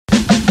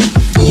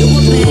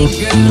bad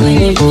girl and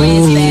your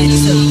friends bad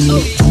too.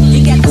 You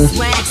got the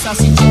swag, so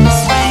she took the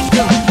swag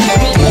too.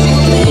 You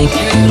a bad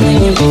girl and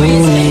your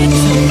friends bad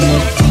too.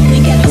 You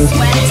got the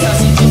swag, so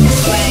she took the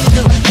swag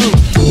too.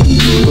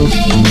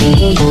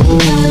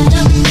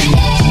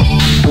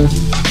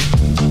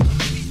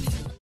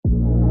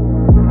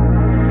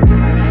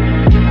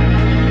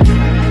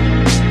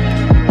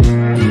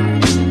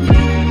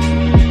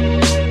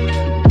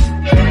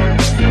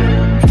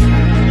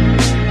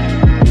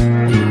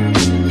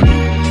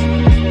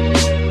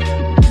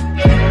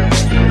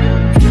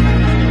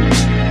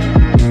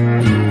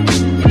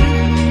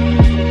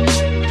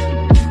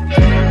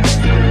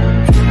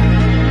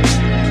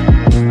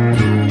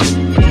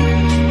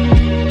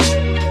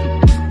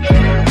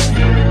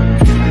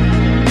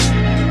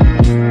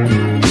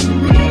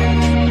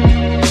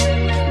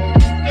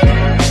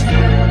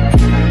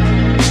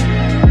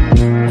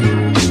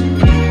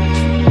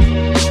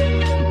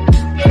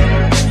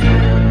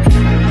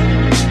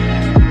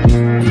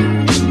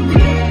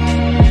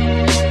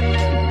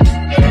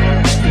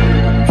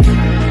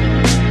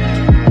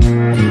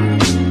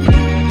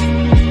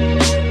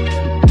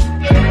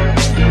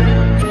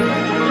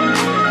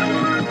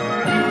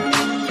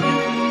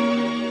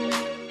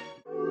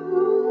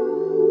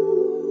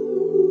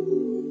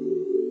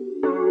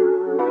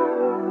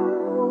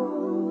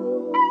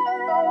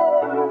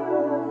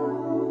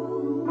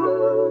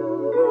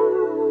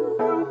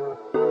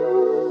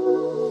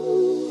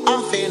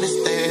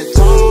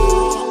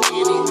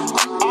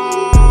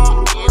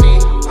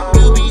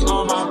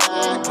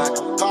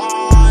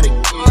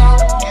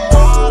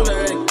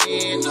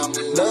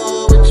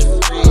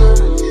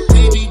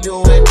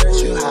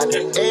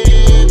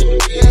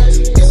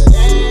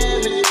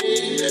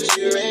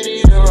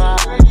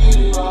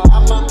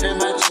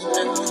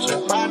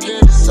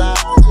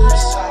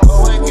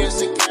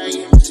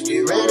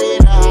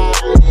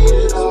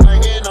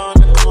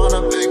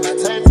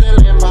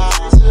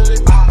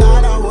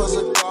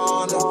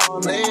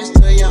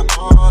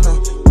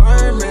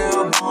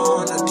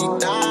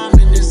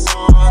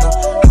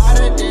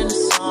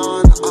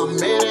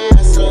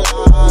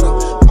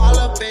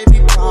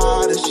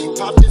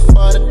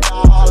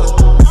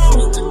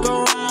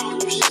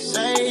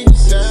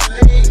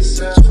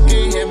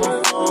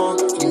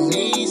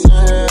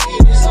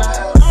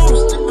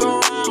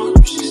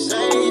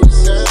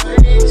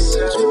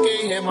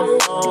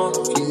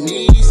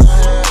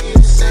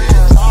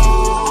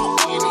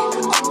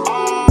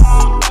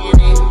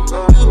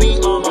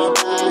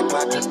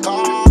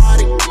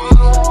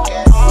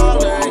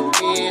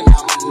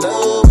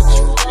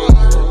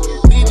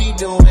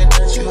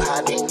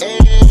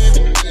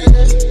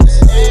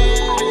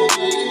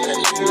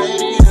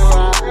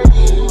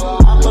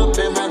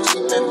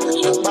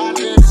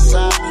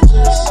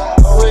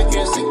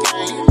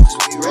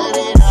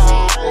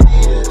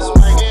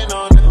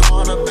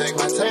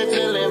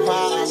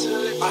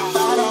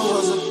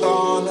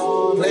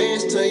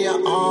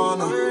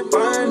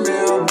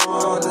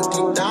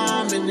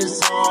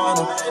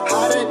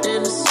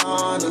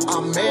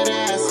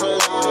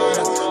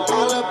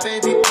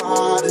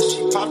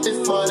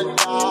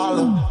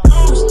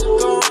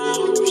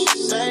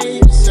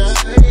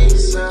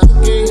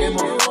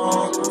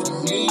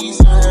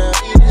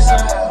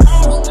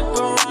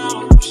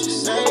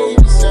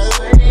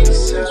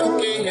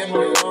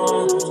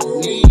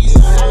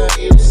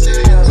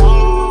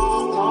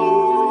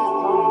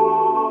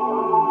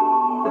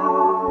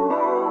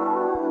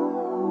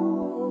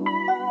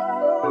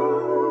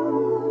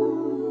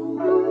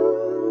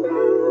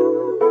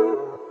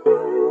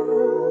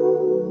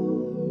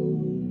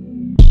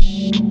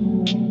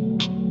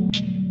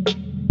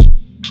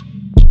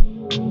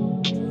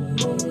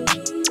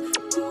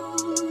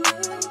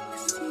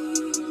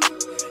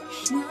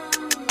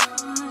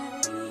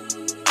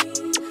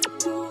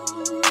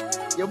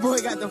 Your boy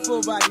got the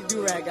full body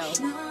do-rag out.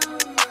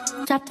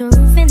 Drop the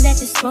roof and let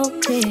the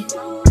smoke clear.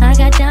 I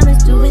got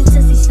diamonds doing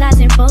sissy slides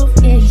in both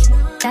ears.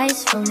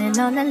 Dice rolling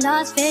on the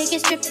Las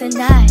Vegas strip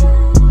tonight.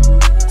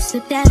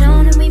 Slip that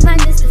on and we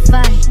might miss the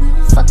fight.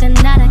 Fuck a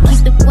night, I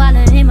keep the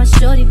wallet in my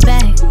shorty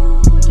bag.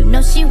 You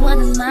know she one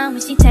of mine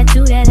when she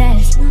tattoo that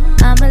ass.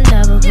 I'm a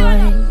lover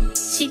boy,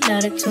 she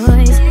love the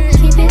toys.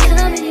 Keep it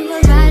coming, you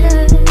a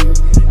rider.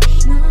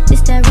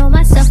 It's that roll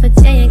myself a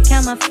day and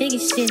count my figure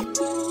shit.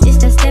 It's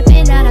that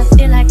stepping out, I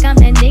feel like I'm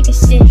that nigga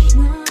shit.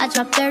 I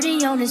drop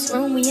 30 on this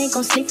room, we ain't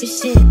gon' sleep for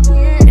shit.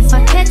 If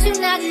I catch you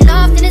not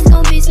enough, then it's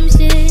gon' be some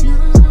shit.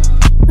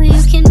 Well,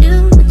 you can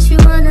do what you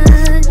wanna,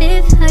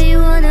 live how you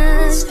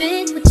wanna,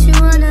 spit what you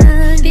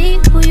wanna, be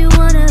who you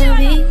wanna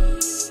be.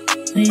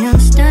 We don't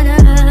stutter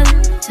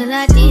till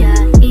I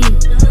D.I.E.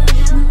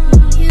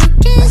 You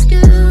can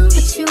do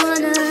what you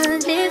wanna,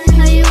 live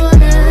how you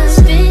wanna,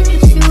 spit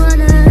what you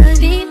wanna,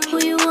 be who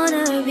you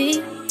wanna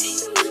be.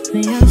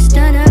 We don't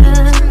stutter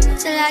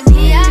till I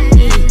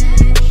D.I.E.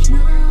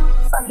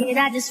 Fuck it,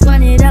 I just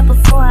run it up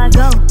before I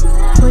go.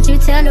 Would you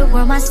tell the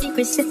world my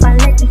secrets if I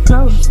let you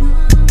close?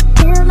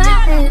 Feel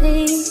my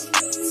face,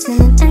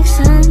 sending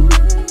action.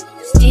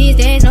 These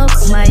days no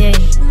kumaye,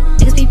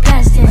 niggas be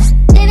past tense,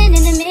 living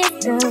in the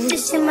middle.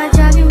 This shit my job.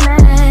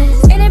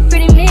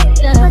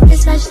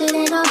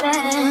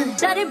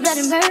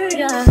 bloody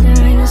murder.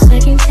 There ain't no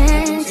second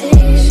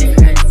chances.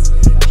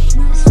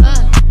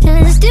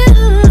 Just do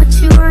what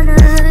you wanna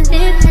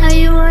live, how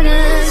you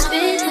wanna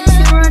spit, what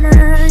you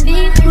wanna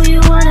be, who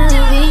you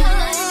wanna be.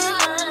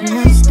 And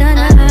I'm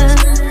stunning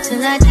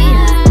till I get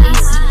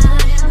peace.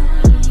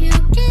 You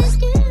just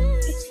do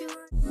what you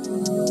want.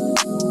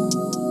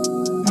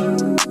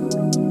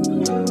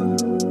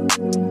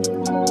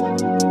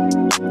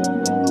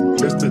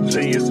 Mr. G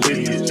is with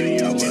you.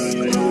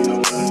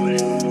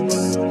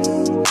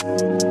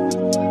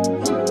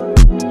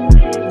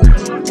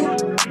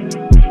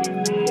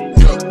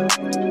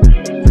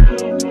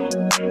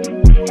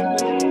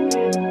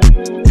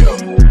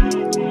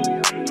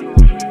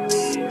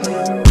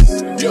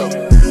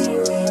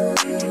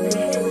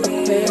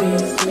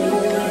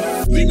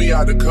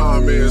 Out the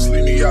comments,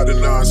 leave me out the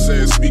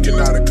nonsense. Speaking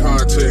out of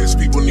context,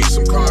 people need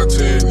some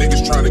content.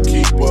 Niggas trying to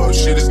keep up,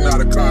 shit is not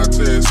a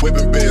contest.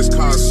 Whipping best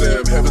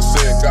concept, heaven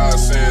sent, God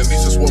sent. At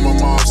least that's what my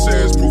mom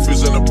says. Proof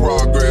is in the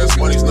progress,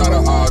 money's not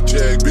an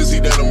object. Busy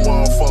than a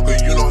motherfucker,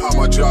 you know how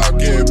my job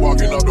get.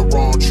 Barking up the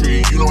wrong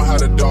tree, you know how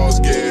the dogs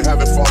get.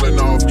 Haven't fallen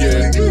off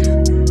yet.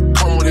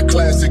 Come with a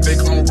classic, they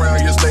come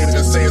around years later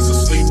and say it's a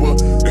sleeper.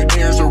 The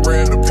ears are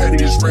rare, the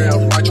petty is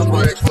real. I chose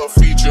my ex for a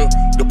feature.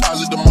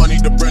 Deposit the money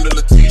to Brenda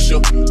Leticia,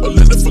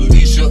 Belinda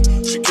Felicia.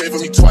 She gave it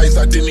me twice,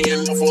 I didn't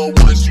even know for her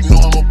once. You know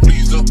I'm a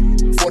pleaser.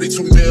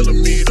 42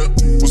 millimeter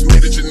was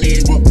made in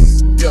Geneva.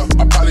 Yeah,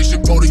 I probably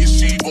should go to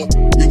Yeshiva.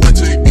 We went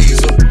to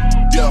Ibiza.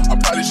 Yeah, I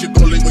probably should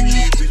go live with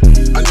Yeezy.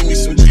 I need me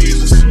some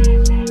Jesus.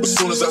 As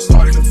soon as I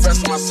started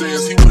confessing my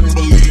sins, he wouldn't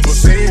believe us.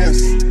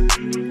 Sins,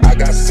 I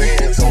got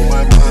sins on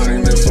my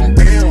mind and some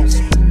bills.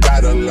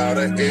 Got a lot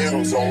of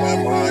L's on my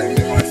mind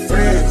and my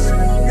friends.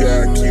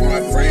 Yeah, I keep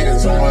my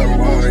friends on my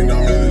mind.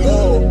 I'm in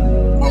love.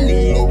 I'm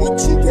in love with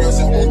two girls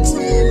at one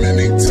time and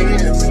they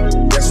tens.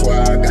 That's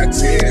why I got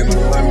 10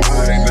 on my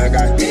mind. I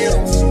got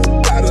M's.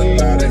 Got a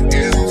lot of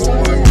M's on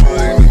my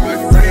mind and my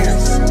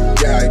friends.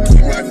 Yeah, I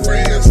keep my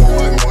friends on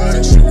my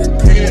mind. Should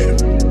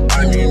repent.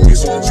 I need me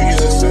some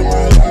Jesus in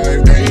my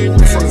life. Ain't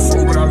from the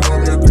phone, but I love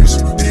me a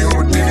Christian. He on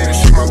my dick and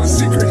she my little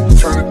secret.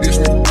 Trying to dish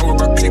me, blow up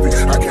my peeping.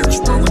 I can't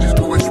respond with this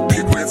boy as you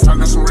people. If I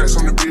left some rats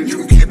on the bed, you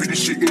can keep it. This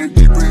shit getting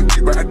deeper and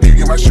deeper. I dig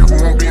in my shovel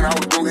won't be, and I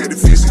would go ahead and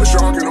fix it. A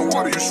shark in the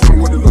water, you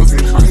swim with the love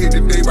it. I hit the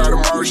day by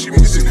tomorrow, she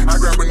miss it.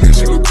 I grab her neck,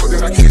 she look good,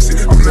 then I kiss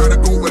it. I'm not a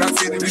goat, but I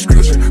fit the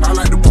description. I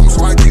like the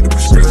post, so I get the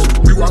prescription.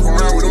 We walk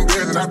around with them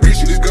bears and I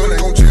bitch it. This gun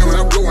ain't gon' jail,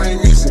 and I blow, I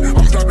ain't missing.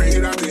 I'm dropping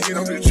hit after hit,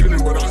 I'm just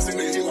chillin', but I sing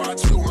the hill, I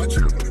chill, my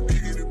children.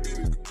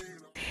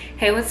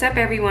 Hey, what's up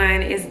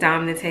everyone? It's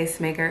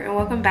Domthetastemaker and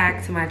welcome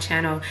back to my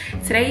channel.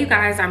 Today you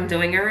guys, I'm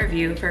doing a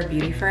review for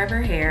Beauty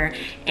Forever hair,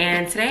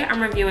 and today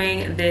I'm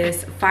reviewing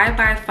this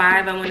 5x5,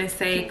 I want to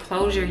say,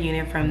 closure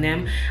unit from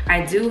them.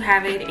 I do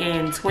have it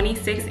in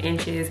 26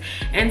 inches,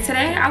 and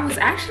today I was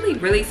actually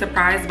really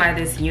surprised by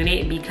this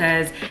unit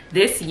because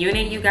this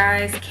unit, you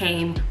guys,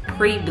 came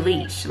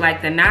pre-bleached.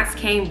 Like the knots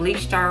came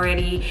bleached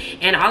already,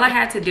 and all I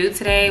had to do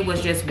today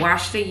was just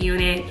wash the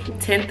unit,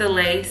 tint the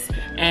lace,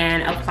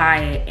 and apply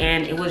it,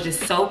 and it was just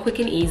so quick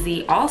and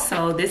easy.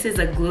 Also, this is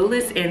a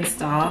glueless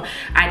install.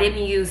 I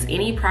didn't use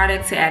any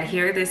product to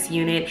adhere this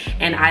unit,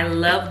 and I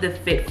love the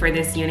fit for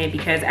this unit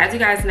because, as you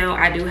guys know,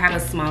 I do have a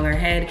smaller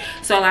head,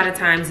 so a lot of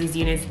times these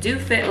units do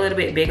fit a little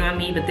bit big on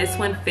me, but this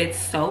one fits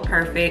so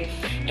perfect.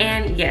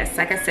 And yes,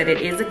 like I said,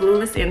 it is a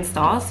glueless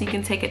install, so you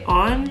can take it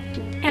on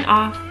and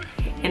off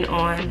and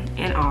on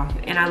and off,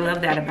 and I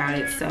love that about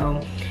it.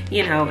 So,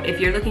 you know, if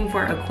you're looking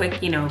for a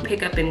quick, you know,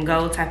 pick up and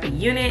go type of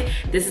unit,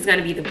 this is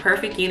gonna be the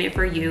perfect unit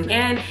for you.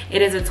 And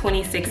it is a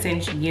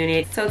 26-inch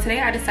unit. So today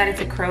I decided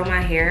to curl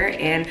my hair,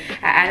 and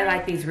I added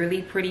like these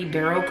really pretty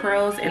Duro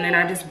curls, and then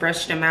I just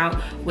brushed them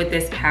out with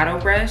this paddle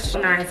brush.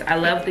 So nice. I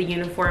love the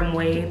uniform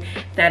wave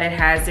that it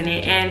has in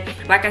it. And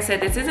like I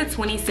said, this is a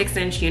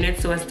 26-inch unit,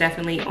 so it's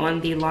definitely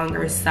on the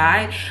longer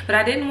side, but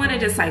I didn't want to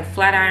just like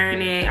flat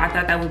iron it. I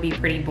thought that would be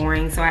pretty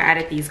boring, so I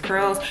added these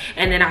curls,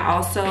 and then I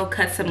also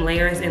cut some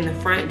layers in the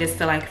front just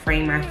to like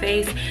frame my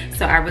face.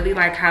 So I really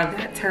like how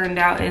that turned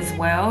out as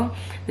well.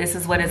 This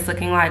is what it's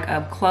looking like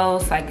up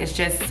close. Like, it's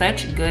just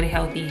such good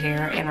healthy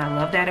hair, and I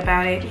love that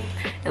about it.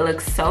 It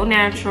looks so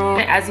natural.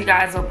 As you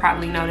guys will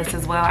probably notice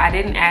as well, I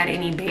didn't add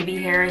any baby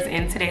hairs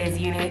in today's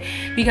unit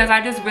because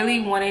I just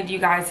really wanted you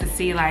guys to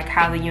see like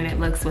how the unit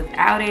looks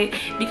without it,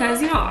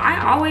 because, you know,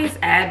 I always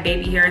add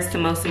baby hairs to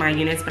most of my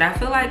units, but I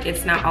feel like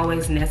it's not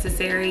always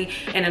necessary,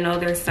 and I know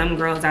there's some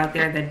girls out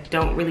there that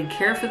don't really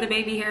care for the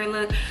baby hair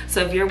look.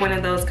 So if you're one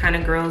of those kind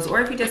of girls,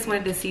 or if you just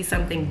wanted to see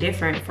something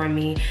different from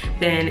me,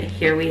 then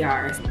here we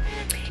are.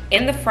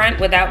 In the front,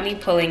 without me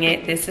pulling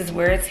it, this is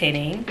where it's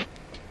hitting,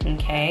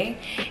 okay?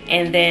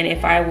 And then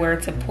if I were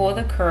to pull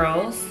the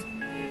curls,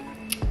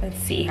 let's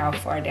see how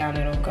far down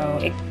it'll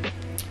go.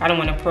 I don't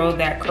want to probe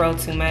that curl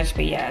too much,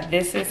 but yeah,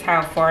 this is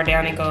how far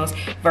down it goes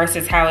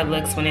versus how it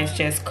looks when it's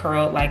just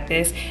curled like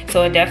this.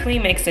 So it definitely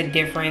makes a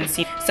difference.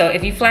 So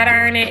if you flat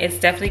iron it, it's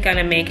definitely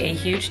gonna make a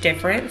huge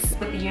difference.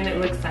 What the unit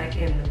looks like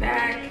in the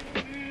back.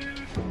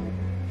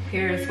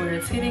 Here's where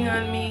it's hitting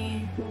on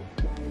me.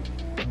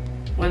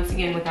 once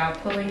again without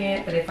pulling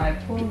it, but if I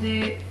pulled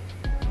it,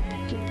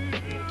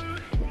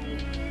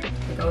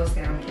 it goes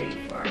down pretty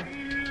far.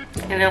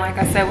 And then like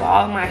I said, with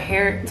all my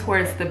hair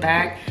towards the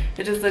back,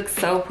 it just looks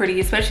so pretty,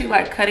 especially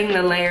like cutting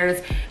the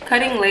layers.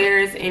 Cutting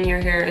layers in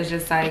your hair is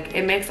just like,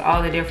 it makes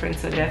all the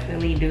difference. So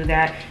definitely do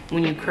that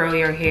when you curl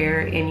your hair,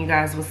 and you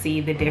guys will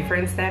see the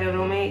difference that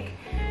it'll make.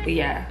 But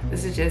yeah,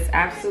 this is just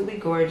absolutely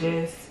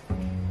gorgeous.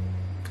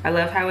 I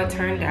love how it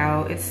turned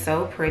out. It's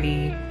so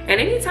pretty. And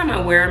anytime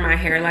I wear my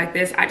hair like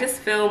this, I just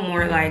feel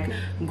more like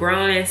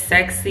grown and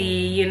sexy,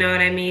 you know what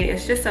I mean?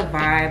 It's just a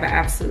vibe. I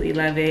absolutely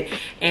love it.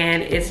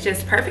 And it's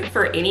just perfect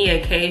for any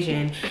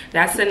occasion.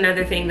 That's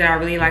another thing that I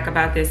really like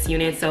about this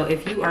unit. So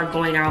if you are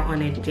going out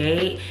on a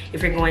date,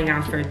 if you're going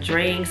out for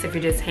drinks, if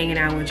you're just hanging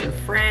out with your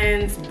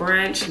friends,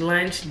 brunch,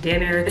 lunch,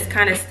 dinner, this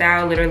kind of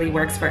style literally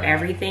works for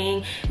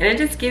everything. And it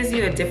just gives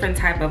you a different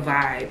type of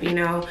vibe, you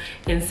know?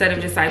 Instead of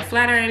just like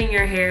flat ironing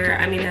your hair,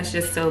 I mean, that's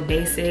just so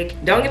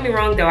basic. Don't get me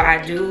wrong though,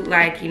 I do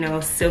like, you know,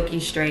 silky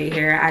straight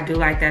hair. I do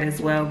like that as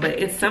well, but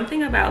it's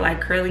something about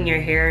like curling your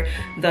hair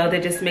though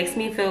that just makes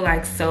me feel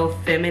like so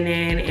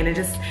feminine, and it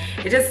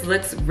just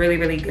looks really,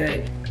 really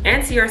good.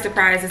 And to your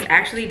surprise, this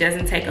actually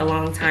doesn't take a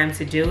long time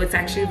to do. It's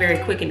actually very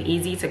quick and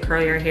easy to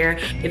curl your hair.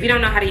 If you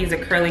don't know how to use a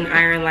curling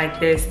iron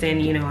like this, then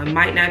you know, it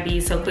might not be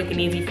so quick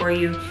and easy for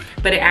you,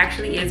 but it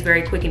actually is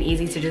very quick and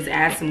easy to just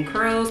add some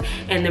curls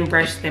and then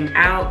brush them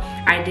out.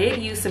 I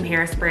did use some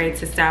hairspray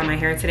to style my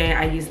hair today.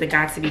 I used the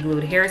Got to Be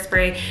Glued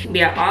hairspray. But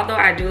yeah, although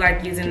I do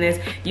like using this,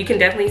 you can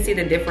definitely see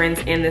the difference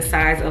in the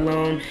size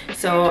alone.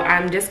 So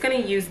I'm just gonna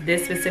use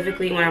this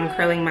specifically when I'm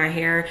curling my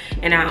hair,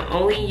 and I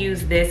only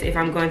use this if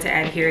I'm going to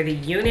adhere the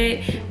unit.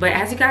 But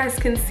as you guys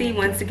can see,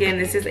 once again,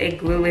 this is a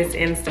glueless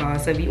install.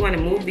 So if you want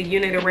to move the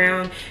unit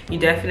around, you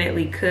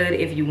definitely could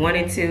if you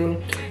wanted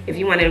to. If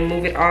you wanted to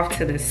move it off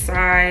to the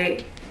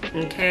side,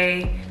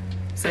 okay?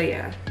 So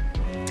yeah,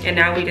 and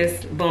now we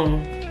just,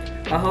 boom,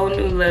 a whole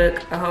new look,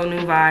 a whole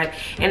new vibe.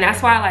 And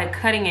that's why I like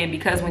cutting it,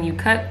 because when you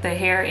cut the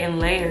hair in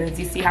layers,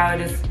 you see how it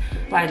just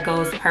like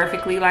goes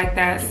perfectly like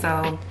that.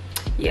 So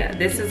yeah,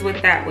 this is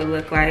what that would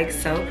look like.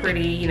 So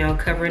pretty, you know,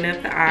 covering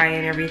up the eye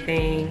and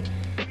everything.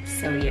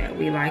 So yeah,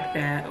 we like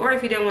that. Or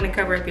if you don't want to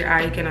cover up your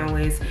eye, you can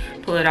always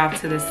pull it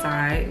off to the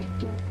side.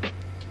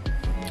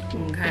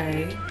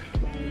 Okay,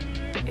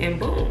 and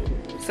boom.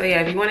 So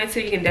yeah, if you wanted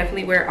to, you can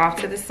definitely wear it off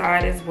to the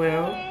side as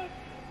well.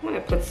 I'm gonna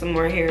put some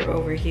more hair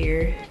over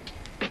here.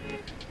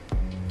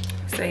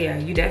 So yeah,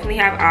 you definitely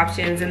have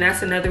options, and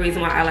that's another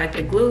reason why I like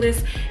the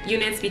glueless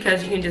units,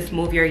 because you can just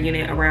move your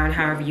unit around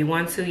however you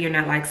want to. You're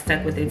not like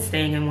stuck with it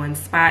staying in one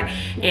spot.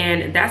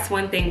 And that's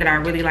one thing that I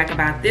really like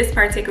about this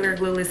particular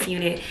glueless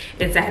unit,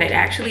 is that it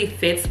actually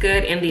fits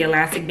good and the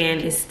elastic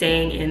band is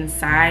staying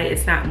inside.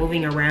 It's not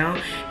moving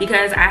around,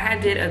 because I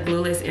had did a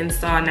glueless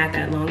install not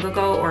that long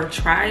ago, or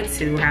tried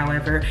to,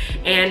 however,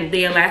 and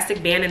the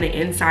elastic band in the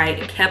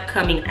inside kept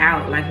coming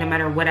out. Like no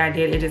matter what I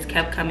did, it just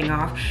kept coming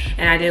off,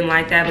 and I didn't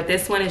like that. But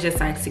this one is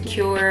just like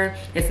secure.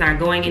 It's not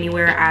going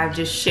anywhere. I've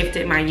just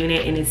shifted my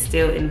unit and it's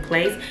still in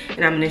place,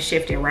 and I'm going to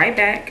shift it right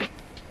back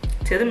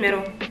to the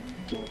middle,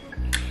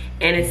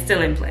 and it's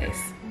still in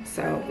place.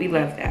 So we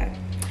love that.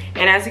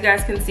 And as you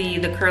guys can see,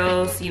 the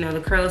curls, you know, the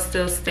curls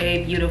still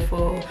stay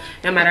beautiful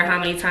no matter how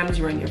many times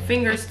you run your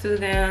fingers through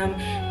them.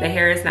 The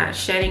hair is not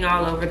shedding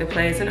all over the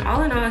place, and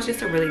all in all, it's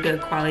just a really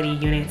good quality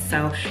unit.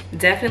 So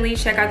definitely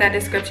check out that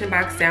description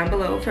box down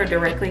below for a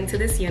direct link to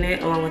this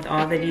unit, along with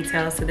all the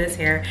details to this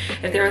hair.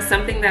 If there was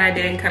something that I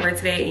didn't cover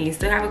today and you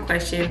still have a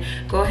question,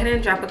 go ahead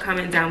and drop a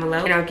comment down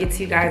below, and I'll get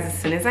to you guys as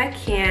soon as I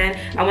can.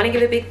 I want to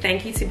give a big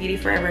thank you to Beauty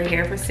Forever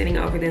Hair for sending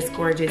over this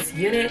gorgeous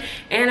unit,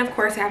 and of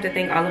course I have to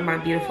thank all of my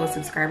beautiful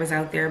subscribers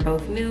out there,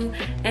 both new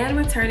and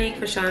returning,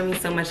 for showing me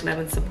so much love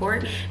and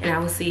support. And I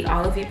will see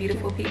all of you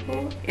beautiful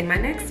people in my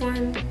next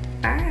one.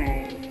 Bye.